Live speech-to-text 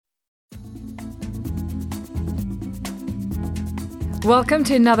Welcome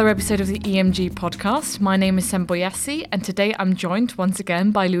to another episode of the EMG podcast. My name is Sen and today I'm joined once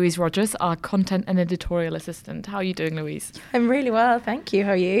again by Louise Rogers, our content and editorial assistant. How are you doing, Louise? I'm really well, thank you.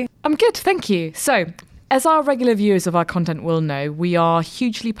 How are you? I'm good, thank you. So, as our regular viewers of our content will know, we are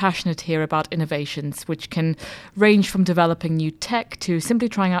hugely passionate here about innovations, which can range from developing new tech to simply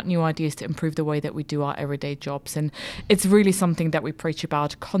trying out new ideas to improve the way that we do our everyday jobs. And it's really something that we preach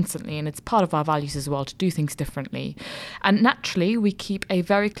about constantly, and it's part of our values as well to do things differently. And naturally, we keep a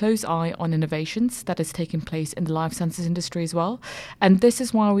very close eye on innovations that is taking place in the life sciences industry as well. And this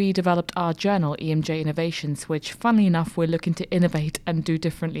is why we developed our journal, EMJ Innovations, which, funnily enough, we're looking to innovate and do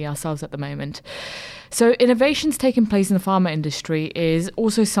differently ourselves at the moment. So innovations taking place in the pharma industry is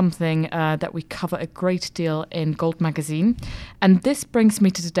also something that we cover a great deal in Gold magazine. And this brings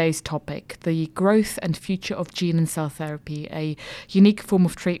me to today's topic, the growth and future of gene and cell therapy, a unique form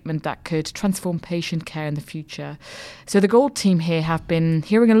of treatment that could transform patient care in the future. So the Gold team here have been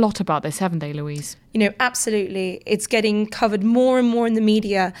hearing a lot about this, haven't they, Louise? You know, absolutely. It's getting covered more and more in the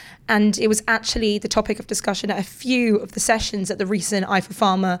media. And it was actually the topic of discussion at a few of the sessions at the recent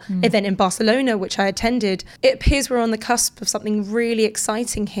pharma event in Barcelona, which I attended. It appears we're on the cusp of something really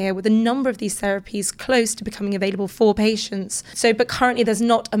exciting here, with a number of these therapies close to becoming available for patients. But currently there's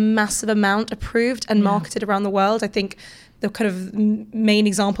not a massive amount approved and marketed around the world. I think the kind of main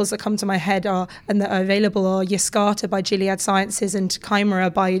examples that come to my head and that are available are Yescarta by Gilead Sciences and Chimera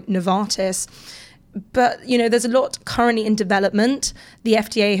by Novartis. But, you know, there's a lot currently in development. The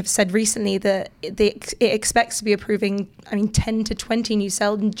FDA have said recently that it expects to be approving, 10 to 20 new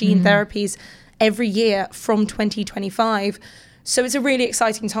cell and gene therapies every year from 2025. So it's a really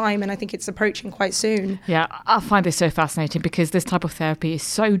exciting time, and I think it's approaching quite soon. Yeah, I find this so fascinating because this type of therapy is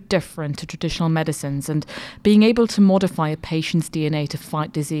so different to traditional medicines, and being able to modify a patient's DNA to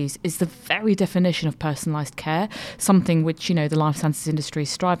fight disease is the very definition of personalised care, something which, you know, the life sciences industry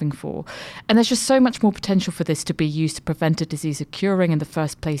is striving for. And there's just so much more potential for this to be used to prevent a disease occurring in the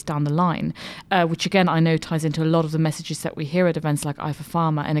first place down the line, which again I know ties into a lot of the messages that we hear at events like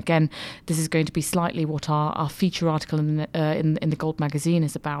pharma. And again, this is going to be slightly what our feature article in the Gold magazine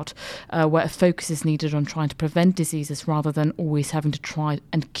is about, where a focus is needed on trying to prevent diseases rather than always having to try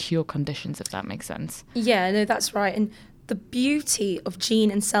and cure conditions, if that makes sense. Yeah, no, that's right. And the beauty of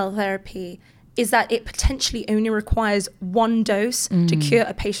gene and cell therapy is that it potentially only requires one dose to cure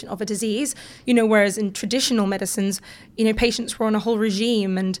a patient of a disease, you know, whereas in traditional medicines, you know, patients were on a whole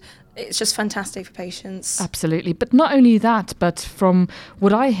regime, and it's just fantastic for patients. Absolutely. But not only that, but from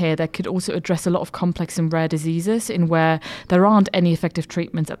what I hear, that could also address a lot of complex and rare diseases in where there aren't any effective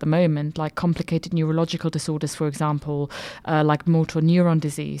treatments at the moment, like complicated neurological disorders, for example, like motor neuron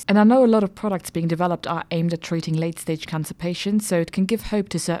disease. And I know a lot of products being developed are aimed at treating late-stage cancer patients, so it can give hope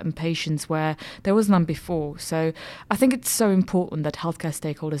to certain patients where there was none before. So I think it's so important that healthcare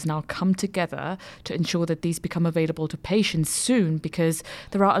stakeholders now come together to ensure that these become available to patients soon, because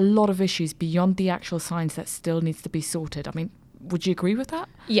there are a lot of issues beyond the actual science that still needs to be sorted. I mean, would you agree with that?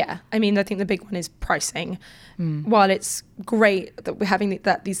 Yeah, I think the big one is pricing. While it's great that we're having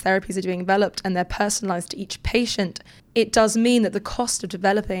that these therapies are being developed and they're personalised to each patient, it does mean that the cost of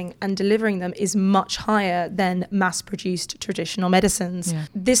developing and delivering them is much higher than mass-produced traditional medicines. Yeah.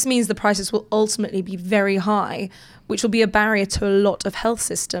 This means the prices will ultimately be very high, which will be a barrier to a lot of health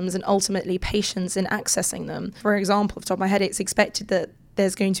systems and ultimately patients in accessing them. For example, off the top of my head, it's expected that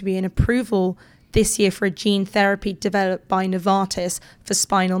there's going to be an approval this year for a gene therapy developed by Novartis for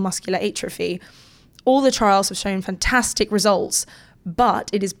spinal muscular atrophy. All the trials have shown fantastic results, but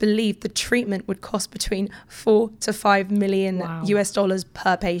it is believed the treatment would cost between $4 to $5 million US dollars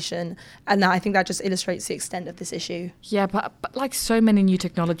per patient. And I think that just illustrates the extent of this issue. Yeah, but like so many new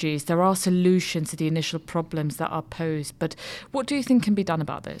technologies, there are solutions to the initial problems that are posed. But what do you think can be done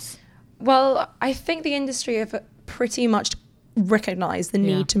about this? Well, I think the industry have pretty much recognise the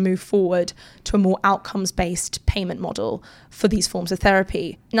need to move forward to a more outcomes-based payment model for these forms of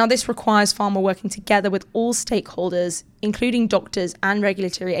therapy. Now, this requires pharma working together with all stakeholders, including doctors and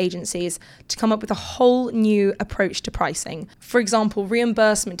regulatory agencies, to come up with a whole new approach to pricing. For example,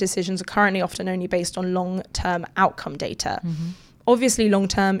 reimbursement decisions are currently often only based on long-term outcome data. Obviously,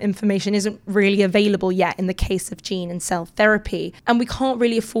 long-term information isn't really available yet in the case of gene and cell therapy. And we can't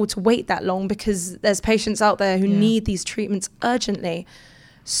really afford to wait that long because there's patients out there who need these treatments urgently.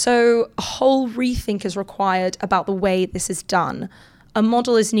 So a whole rethink is required about the way this is done. A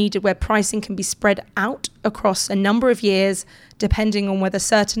model is needed where pricing can be spread out across a number of years, depending on whether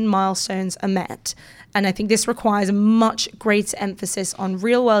certain milestones are met. And I think this requires a much greater emphasis on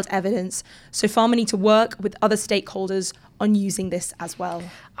real-world evidence. So pharma need to work with other stakeholders on using this as well.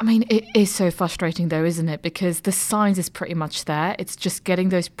 I mean, it is so frustrating though, isn't it? Because the science is pretty much there. It's just getting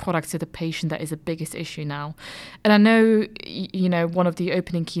those products to the patient that is the biggest issue now. And I know, one of the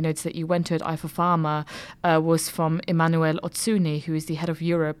opening keynotes that you went to at pharma was from Emanuele Ozzuni, who is the head of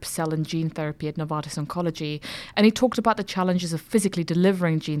Europe Cell and Gene Therapy at Novartis Oncology. And he talked about the challenges of physically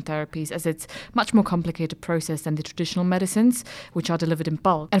delivering gene therapies, as it's much more complicated process than the traditional medicines, which are delivered in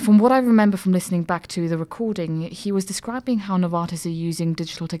bulk. And from what I remember from listening back to the recording, he was describing how Novartis are using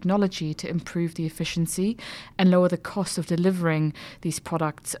digital technology to improve the efficiency and lower the cost of delivering these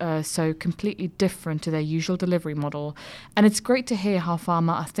products, so completely different to their usual delivery model. And it's great to hear how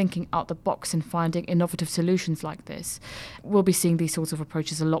pharma are thinking out the box and finding innovative solutions like this. We'll be seeing these sorts of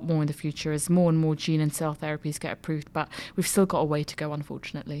approaches a lot more in the future as more and more gene and cell therapies get approved, but we've still got a way to go,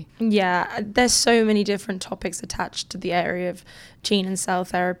 unfortunately. Yeah, there's so many different topics attached to the area of gene and cell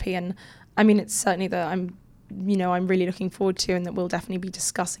therapy, and I mean, it's certainly that I'm really looking forward to, and that we'll definitely be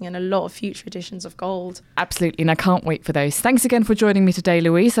discussing in a lot of future editions of Gold. Absolutely, and I can't wait for those. Thanks again for joining me today,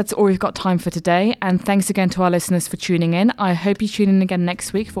 Louise. That's all we've got time for today, and thanks again to our listeners for tuning in. I hope you tune in again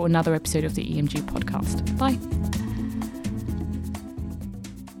next week for another episode of the EMG podcast. Bye.